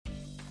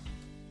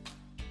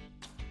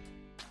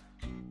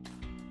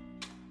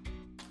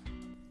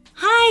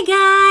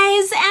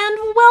Hi guys,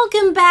 and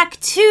welcome back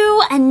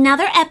to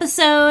another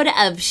episode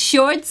of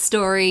Short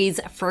Stories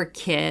for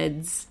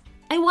Kids.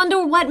 I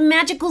wonder what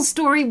magical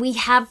story we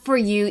have for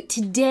you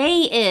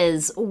today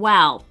is.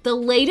 Well, the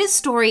latest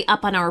story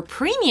up on our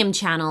premium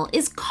channel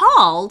is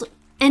called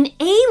An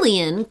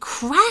Alien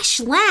Crash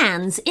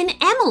Lands in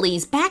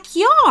Emily's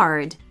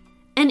Backyard.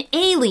 An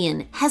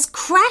alien has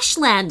crash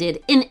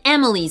landed in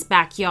Emily's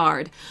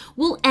backyard.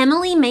 Will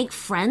Emily make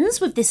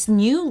friends with this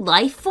new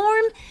life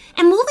form?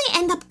 And will they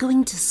end up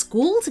going to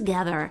school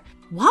together?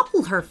 What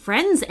will her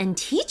friends and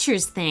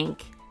teachers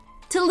think?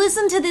 To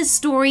listen to this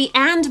story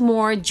and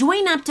more,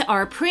 join up to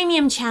our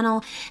premium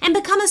channel and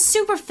become a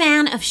super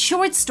fan of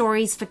short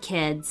stories for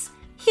kids.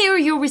 Here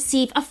you'll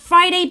receive a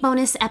Friday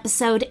bonus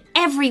episode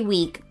every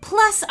week,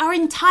 plus our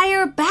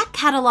entire back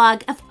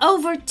catalog of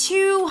over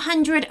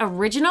 200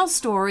 original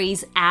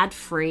stories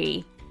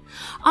ad-free.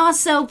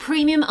 Also,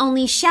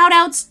 premium-only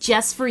shoutouts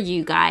just for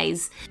you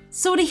guys.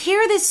 So to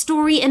hear this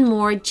story and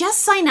more, just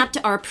sign up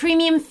to our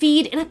premium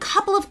feed in a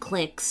couple of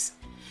clicks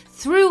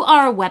through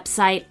our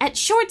website at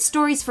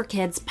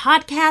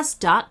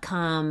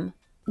shortstoriesforkidspodcast.com.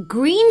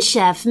 Green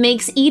Chef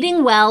makes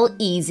eating well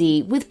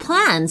easy with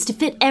plans to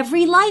fit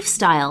every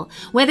lifestyle,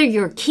 whether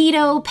you're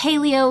keto,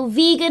 paleo,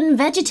 vegan,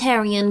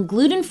 vegetarian,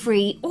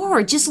 gluten-free,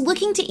 or just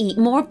looking to eat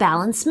more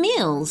balanced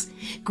meals.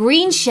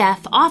 Green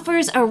Chef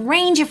offers a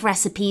range of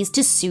recipes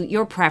to suit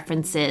your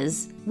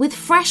preferences. With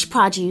fresh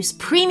produce,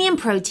 premium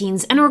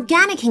proteins, and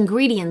organic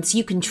ingredients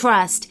you can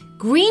trust,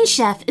 Green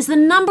Chef is the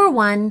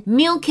 #1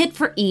 meal kit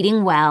for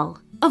eating well.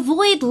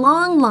 Avoid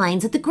long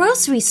lines at the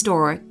grocery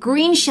store.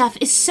 Green Chef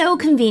is so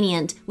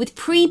convenient with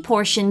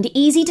pre-portioned,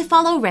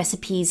 easy-to-follow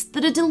recipes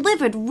that are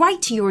delivered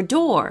right to your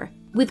door.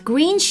 With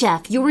Green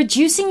Chef, you're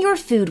reducing your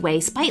food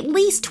waste by at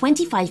least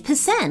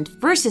 25%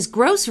 versus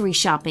grocery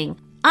shopping.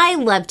 I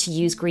love to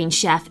use Green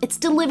Chef. It's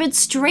delivered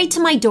straight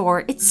to my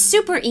door. It's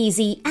super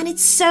easy and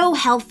it's so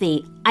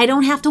healthy. I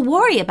don't have to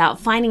worry about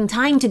finding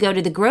time to go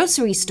to the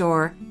grocery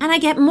store, and I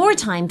get more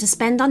time to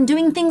spend on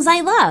doing things I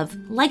love,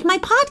 like my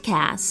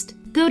podcast.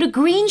 Go to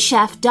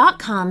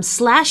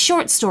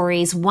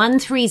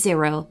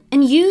greenchef.com/shortstories130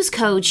 and use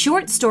code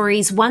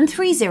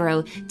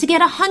shortstories130 to get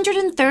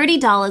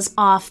 $130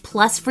 off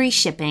plus free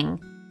shipping.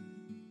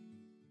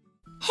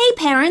 Hey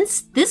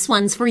parents, this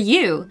one's for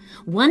you.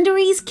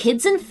 Wondery's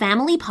Kids and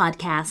Family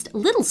podcast,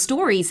 Little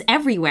Stories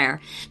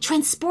Everywhere,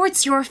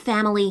 transports your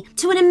family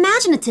to an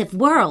imaginative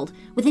world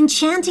with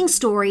enchanting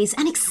stories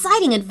and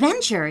exciting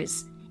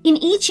adventures. In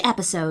each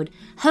episode,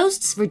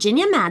 hosts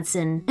Virginia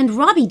Madsen and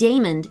Robbie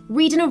Damon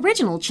read an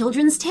original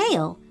children's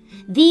tale.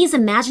 These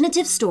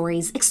imaginative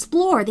stories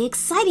explore the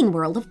exciting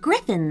world of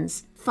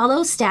griffins,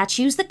 follow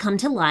statues that come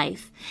to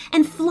life,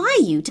 and fly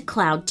you to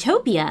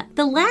Cloudtopia,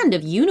 the land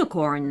of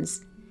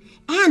unicorns.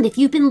 And if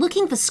you've been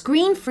looking for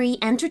screen-free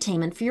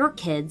entertainment for your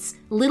kids,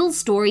 Little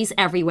Stories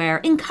Everywhere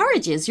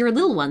encourages your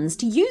little ones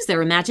to use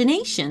their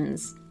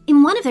imaginations.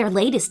 In one of their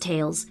latest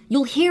tales,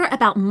 you'll hear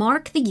about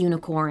Mark the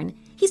unicorn.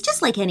 He's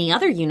just like any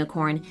other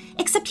unicorn,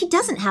 except he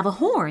doesn't have a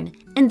horn,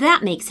 and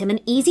that makes him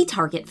an easy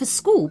target for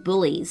school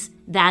bullies.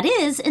 That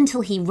is, until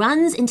he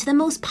runs into the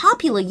most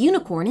popular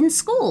unicorn in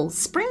school,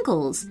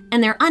 Sprinkles,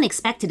 and their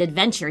unexpected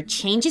adventure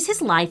changes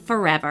his life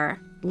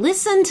forever.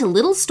 Listen to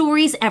Little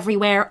Stories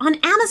Everywhere on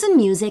Amazon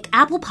Music,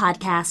 Apple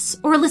Podcasts,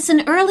 or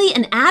listen early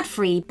and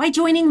ad-free by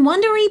joining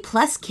Wondery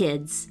Plus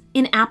Kids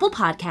in Apple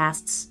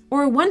Podcasts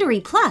or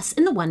Wondery Plus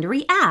in the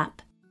Wondery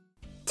app.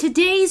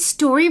 Today's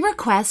story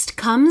request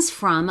comes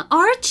from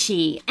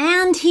Archie,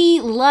 and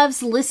he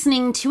loves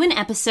listening to an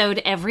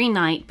episode every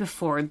night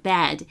before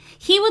bed.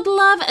 He would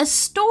love a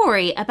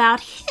story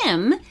about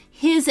him,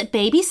 his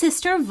baby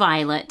sister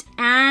Violet,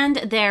 and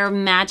their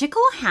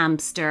magical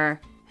hamster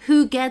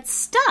who gets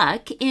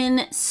stuck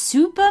in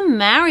Super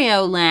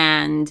Mario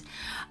Land.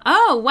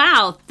 Oh,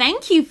 wow.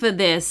 Thank you for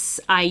this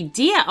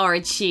idea,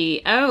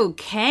 Archie.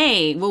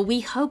 Okay. Well, we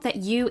hope that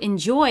you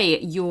enjoy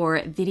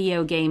your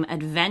video game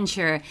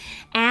adventure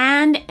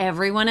and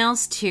everyone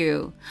else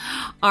too.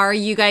 Are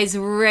you guys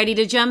ready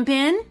to jump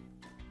in?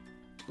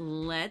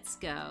 Let's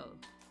go.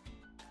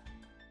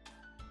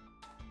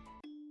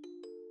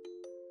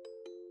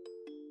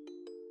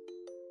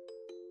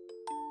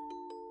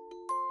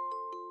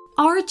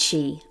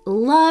 Archie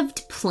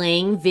loved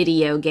playing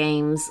video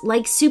games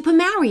like Super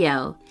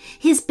Mario.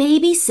 His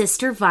baby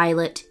sister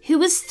Violet, who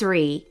was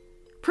 3,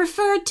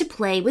 preferred to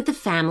play with the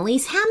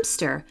family's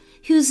hamster,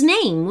 whose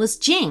name was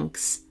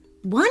Jinx.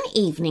 One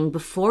evening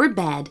before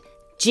bed,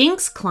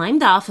 Jinx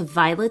climbed off of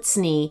Violet's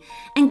knee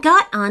and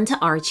got onto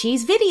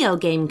Archie's video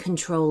game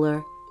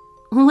controller.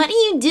 "What are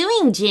you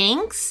doing,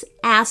 Jinx?"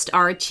 asked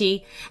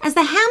Archie, as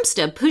the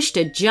hamster pushed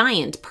a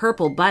giant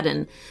purple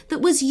button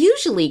that was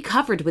usually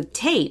covered with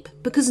tape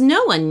because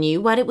no one knew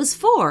what it was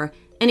for,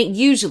 and it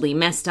usually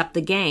messed up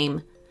the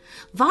game.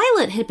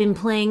 Violet had been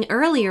playing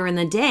earlier in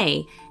the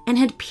day and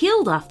had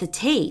peeled off the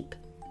tape.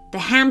 The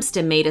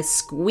hamster made a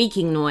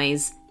squeaking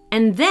noise,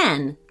 and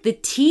then the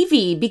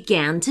TV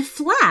began to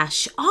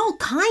flash all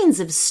kinds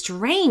of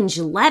strange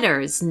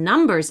letters,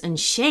 numbers, and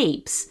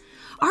shapes.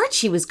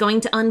 Archie was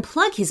going to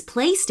unplug his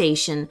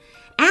PlayStation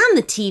and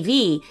the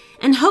TV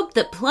and hoped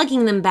that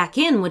plugging them back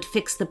in would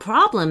fix the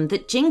problem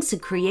that Jinx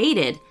had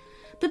created.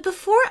 But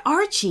before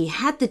Archie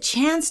had the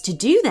chance to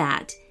do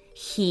that,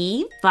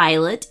 he,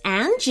 Violet,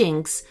 and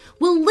Jinx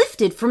were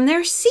lifted from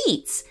their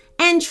seats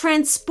and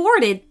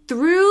transported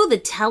through the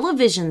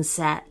television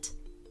set.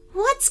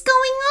 "What's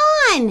going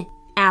on?"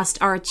 asked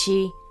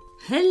Archie.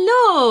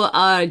 "Hello,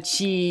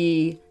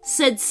 Archie,"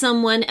 said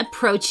someone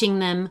approaching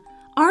them.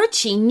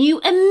 Archie knew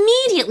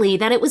immediately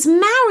that it was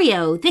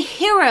Mario, the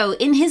hero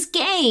in his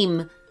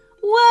game.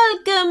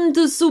 "Welcome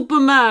to Super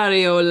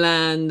Mario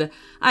Land.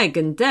 I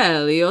can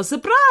tell you're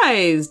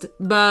surprised,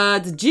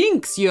 but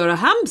Jinx, your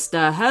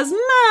hamster, has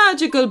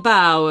magical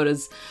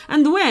powers,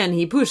 and when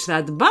he pushed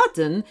that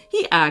button,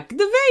 he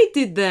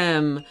activated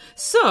them.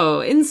 So,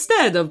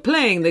 instead of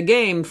playing the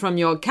game from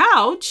your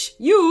couch,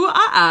 you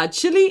are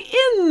actually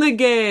in the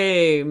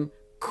game."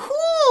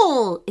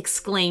 "Cool!"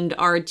 exclaimed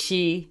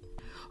Archie.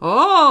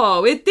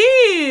 "Oh, it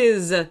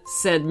is,"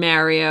 said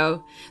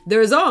Mario.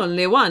 "There's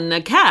only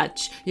one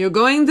catch. You're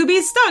going to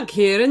be stuck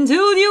here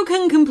until you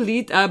can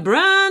complete a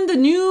brand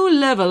new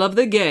level of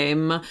the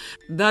game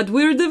that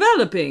we're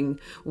developing.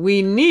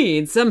 We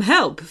need some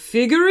help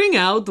figuring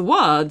out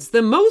what's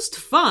the most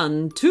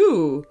fun,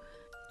 too."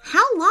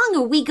 "How long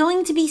are we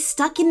going to be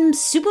stuck in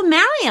Super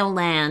Mario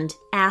Land?"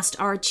 asked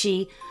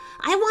Archie.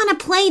 "I want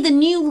to play the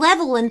new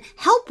level and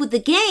help with the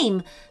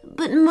game,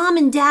 but Mom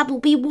and Dad will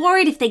be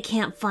worried if they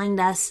can't find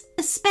us,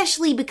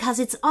 especially because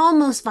it's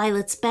almost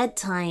Violet's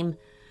bedtime."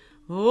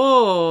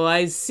 "Oh,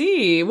 I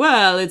see.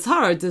 Well, it's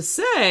hard to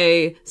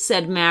say,"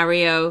 said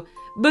Mario.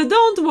 "But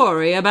don't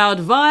worry about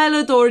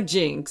Violet or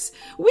Jinx.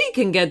 We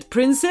can get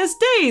Princess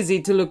Daisy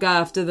to look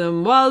after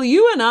them while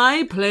you and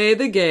I play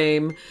the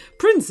game.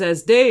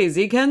 Princess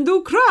Daisy can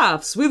do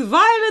crafts with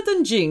Violet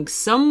and Jinx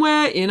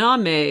somewhere in our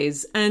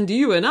maze, and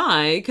you and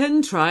I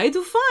can try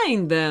to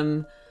find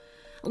them."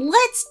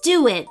 "Let's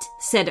do it,"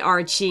 said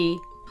Archie.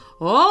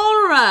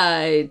 "All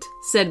right,"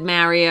 said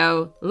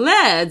Mario.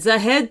 "Let's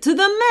head to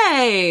the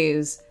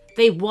maze."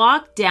 They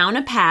walked down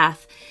a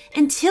path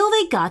until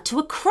they got to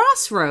a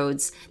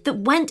crossroads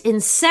that went in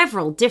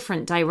several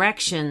different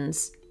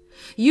directions.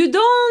 "You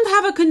don't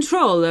have a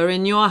controller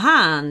in your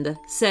hand,"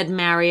 said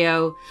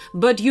Mario,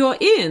 "but you're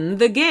in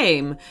the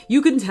game.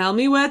 You can tell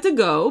me where to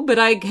go, but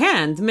I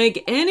can't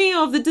make any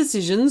of the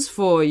decisions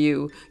for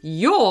you.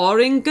 You're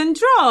in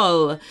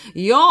control.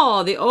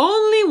 You're the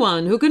only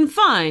one who can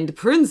find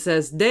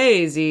Princess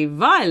Daisy,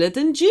 Violet,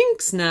 and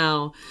Jinx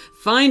now.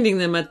 Finding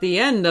them at the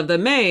end of the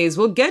maze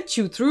will get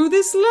you through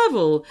this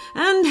level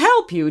and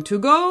help you to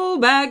go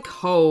back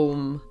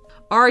home."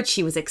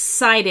 Archie was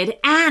excited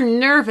and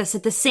nervous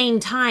at the same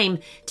time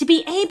to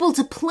be able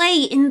to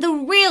play in the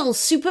real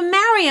Super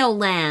Mario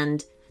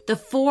Land. The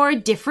 4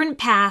 different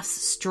paths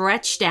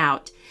stretched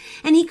out,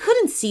 and he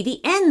couldn't see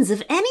the ends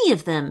of any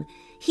of them.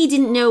 He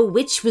didn't know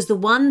which was the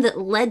one that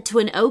led to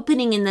an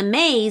opening in the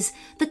maze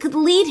that could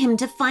lead him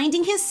to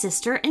finding his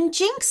sister and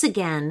Jinx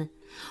again.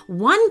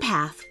 One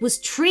path was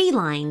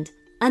tree-lined,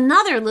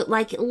 another looked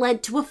like it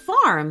led to a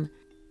farm.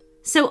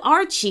 So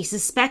Archie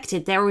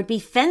suspected there would be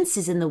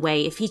fences in the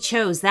way if he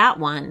chose that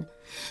one.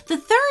 The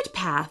 3rd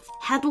path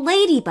had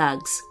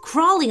ladybugs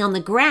crawling on the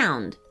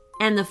ground,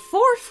 and the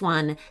 4th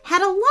one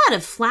had a lot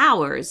of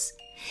flowers.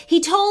 He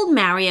told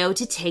Mario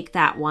to take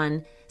that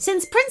one,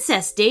 since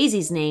Princess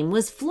Daisy's name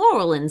was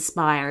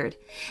floral-inspired,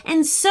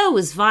 and so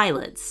was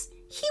Violet's.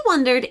 He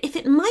wondered if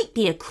it might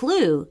be a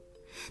clue.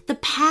 The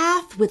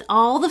path with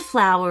all the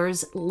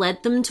flowers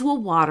led them to a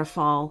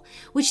waterfall,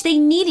 which they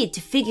needed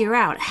to figure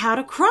out how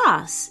to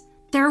cross.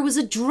 There was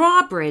a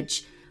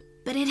drawbridge,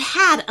 but it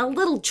had a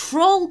little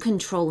troll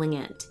controlling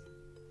it.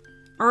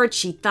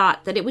 Archie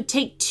thought that it would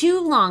take too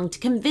long to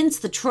convince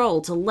the troll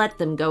to let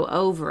them go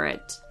over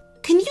it.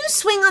 "Can you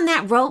swing on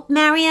that rope,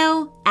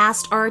 Mario?"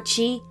 asked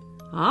Archie.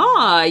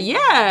 "Ah,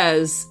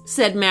 yes,"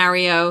 said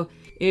Mario.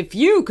 "If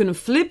you can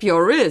flip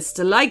your wrist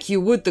like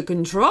you would the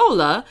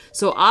controller,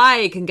 so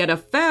I can get a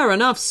fair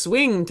enough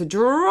swing to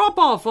drop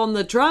off on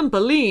the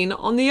trampoline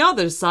on the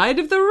other side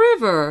of the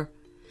river."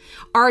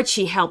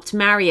 Archie helped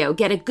Mario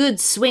get a good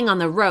swing on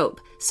the rope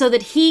so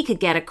that he could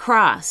get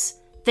across.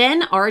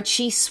 Then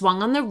Archie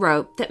swung on the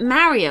rope that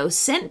Mario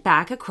sent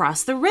back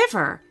across the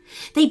river.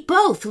 They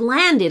both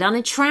landed on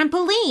a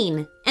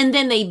trampoline, and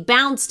then they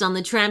bounced on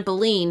the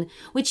trampoline,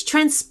 which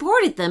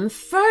transported them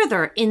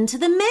further into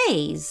the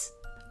maze.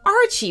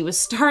 Archie was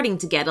starting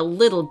to get a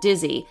little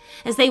dizzy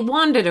as they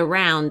wandered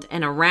around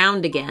and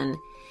around again.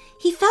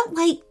 He felt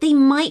like they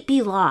might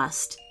be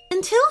lost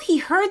until he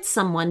heard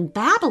someone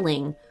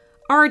babbling.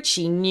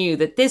 Archie knew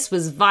that this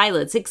was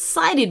Violet's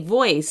excited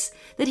voice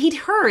that he'd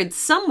heard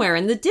somewhere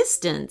in the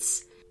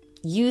distance.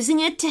 Using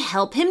it to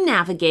help him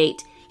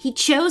navigate, he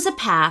chose a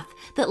path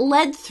that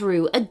led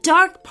through a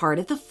dark part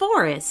of the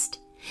forest.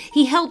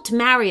 He helped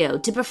Mario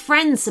to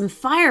befriend some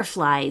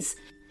fireflies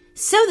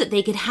so that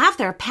they could have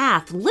their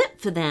path lit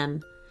for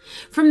them.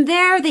 From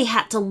there, they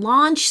had to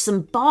launch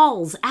some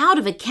balls out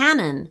of a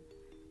cannon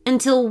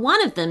until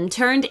one of them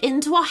turned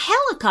into a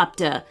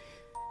helicopter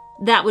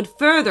that would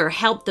further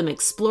help them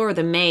explore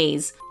the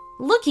maze.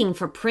 looking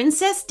for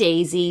Princess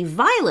Daisy,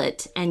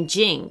 Violet, and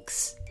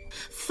Jinx.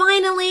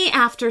 Finally,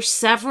 after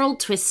several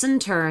twists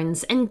and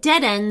turns and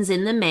dead ends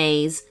in the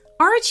maze,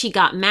 Archie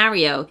got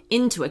Mario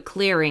into a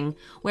clearing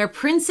where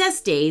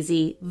Princess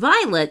Daisy,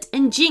 Violet,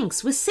 and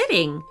Jinx were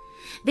sitting.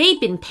 They'd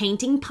been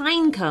painting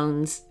pine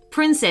cones.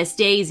 Princess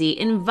Daisy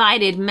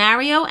invited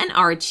Mario and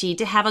Archie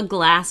to have a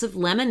glass of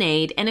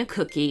lemonade and a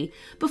cookie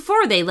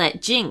before they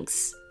let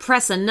Jinx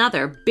press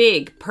another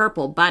big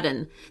purple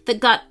button that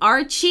got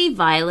Archie,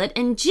 Violet,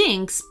 and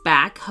Jinx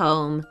back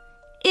home.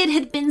 It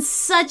had been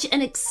such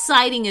an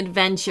exciting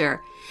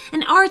adventure,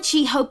 and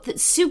Archie hoped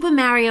that Super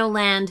Mario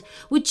Land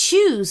would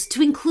choose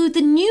to include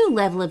the new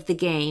level of the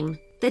game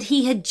that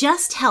he had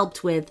just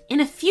helped with in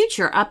a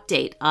future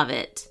update of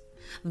it.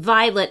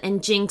 Violet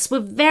and Jinx were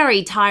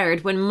very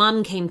tired when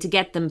Mum came to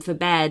get them for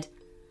bed.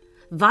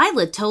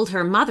 Violet told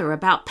her mother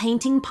about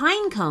painting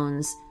pine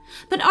cones,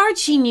 but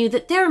Archie knew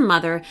that their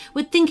mother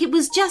would think it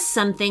was just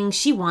something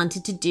she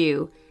wanted to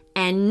do,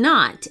 and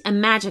not a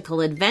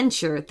magical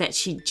adventure that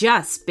she'd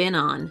just been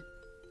on.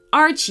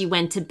 Archie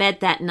went to bed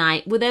that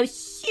night with a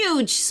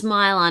huge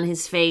smile on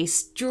his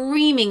face,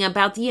 dreaming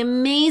about the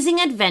amazing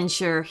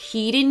adventure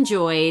he'd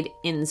enjoyed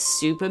in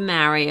Super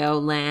Mario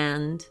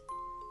Land.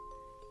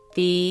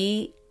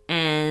 The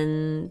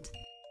end.